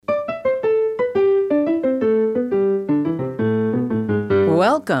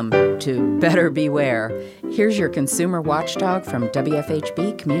Welcome to Better Beware. Here's your consumer watchdog from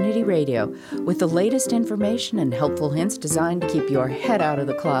WFHB Community Radio with the latest information and helpful hints designed to keep your head out of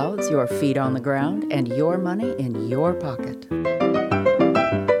the clouds, your feet on the ground, and your money in your pocket.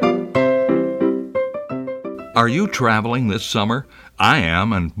 Are you traveling this summer? I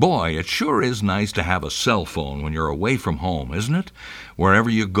am, and boy, it sure is nice to have a cell phone when you're away from home, isn't it? Wherever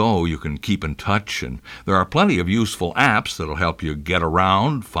you go, you can keep in touch, and there are plenty of useful apps that'll help you get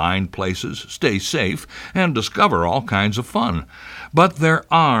around, find places, stay safe, and discover all kinds of fun. But there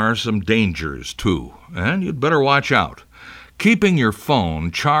are some dangers, too, and you'd better watch out. Keeping your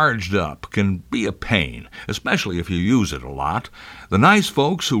phone charged up can be a pain, especially if you use it a lot. The nice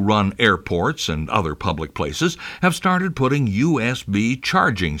folks who run airports and other public places have started putting USB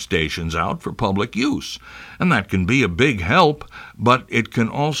charging stations out for public use. And that can be a big help, but it can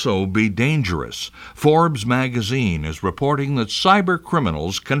also be dangerous. Forbes magazine is reporting that cyber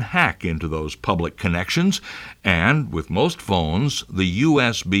criminals can hack into those public connections, and with most phones, the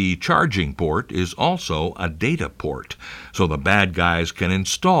USB charging port is also a data port. So the bad guys can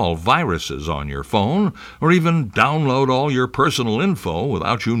install viruses on your phone or even download all your personal info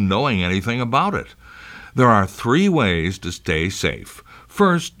without you knowing anything about it. There are 3 ways to stay safe.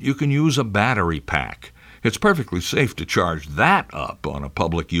 First, you can use a battery pack. It's perfectly safe to charge that up on a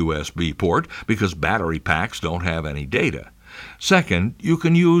public USB port because battery packs don't have any data. Second, you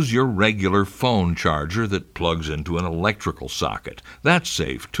can use your regular phone charger that plugs into an electrical socket. That's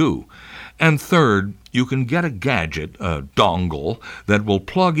safe, too. And third, you can get a gadget, a dongle, that will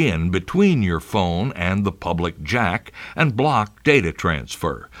plug in between your phone and the public jack and block data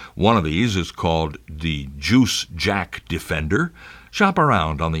transfer. One of these is called the Juice Jack Defender. Shop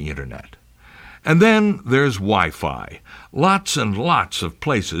around on the internet. And then there's Wi-Fi. Lots and lots of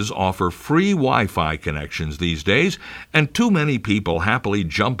places offer free Wi-Fi connections these days, and too many people happily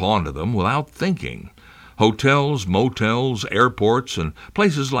jump onto them without thinking. Hotels, motels, airports, and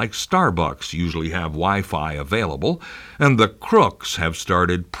places like Starbucks usually have Wi-Fi available, and the crooks have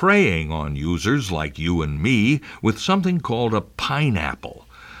started preying on users like you and me with something called a pineapple.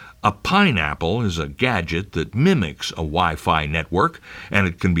 A pineapple is a gadget that mimics a Wi-Fi network, and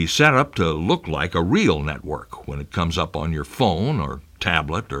it can be set up to look like a real network when it comes up on your phone or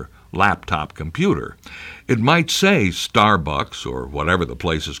tablet or laptop computer. It might say Starbucks or whatever the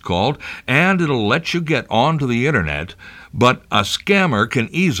place is called, and it'll let you get onto the internet, but a scammer can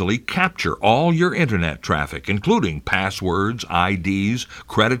easily capture all your internet traffic, including passwords, IDs,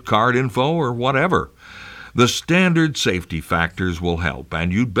 credit card info, or whatever. The standard safety factors will help,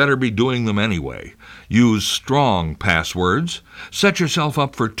 and you'd better be doing them anyway. Use strong passwords. Set yourself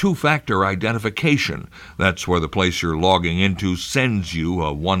up for 2-factor identification. That's where the place you're logging into sends you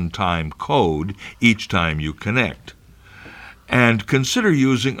a one-time code each time you connect. And consider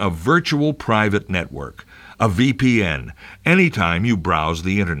using a virtual private network, a VPN, anytime you browse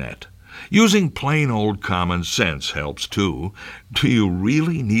the internet. Using plain old common sense helps, too. Do you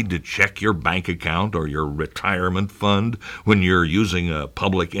really need to check your bank account or your retirement fund when you're using a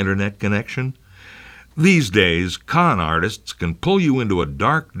public internet connection? These days, con artists can pull you into a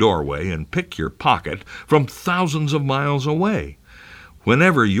dark doorway and pick your pocket from thousands of miles away.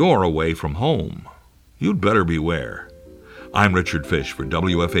 Whenever you're away from home, you'd better beware. I'm Richard Fish for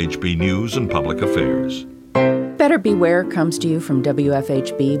WFHB News and Public Affairs. Better Beware comes to you from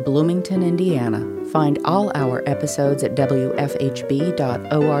WFHB Bloomington, Indiana. Find all our episodes at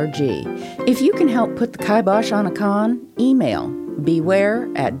WFHB.org. If you can help put the kibosh on a con, email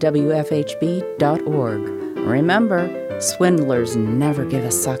beware@WFHB.org. Remember, swindlers never give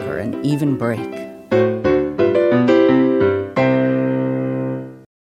a sucker an even break.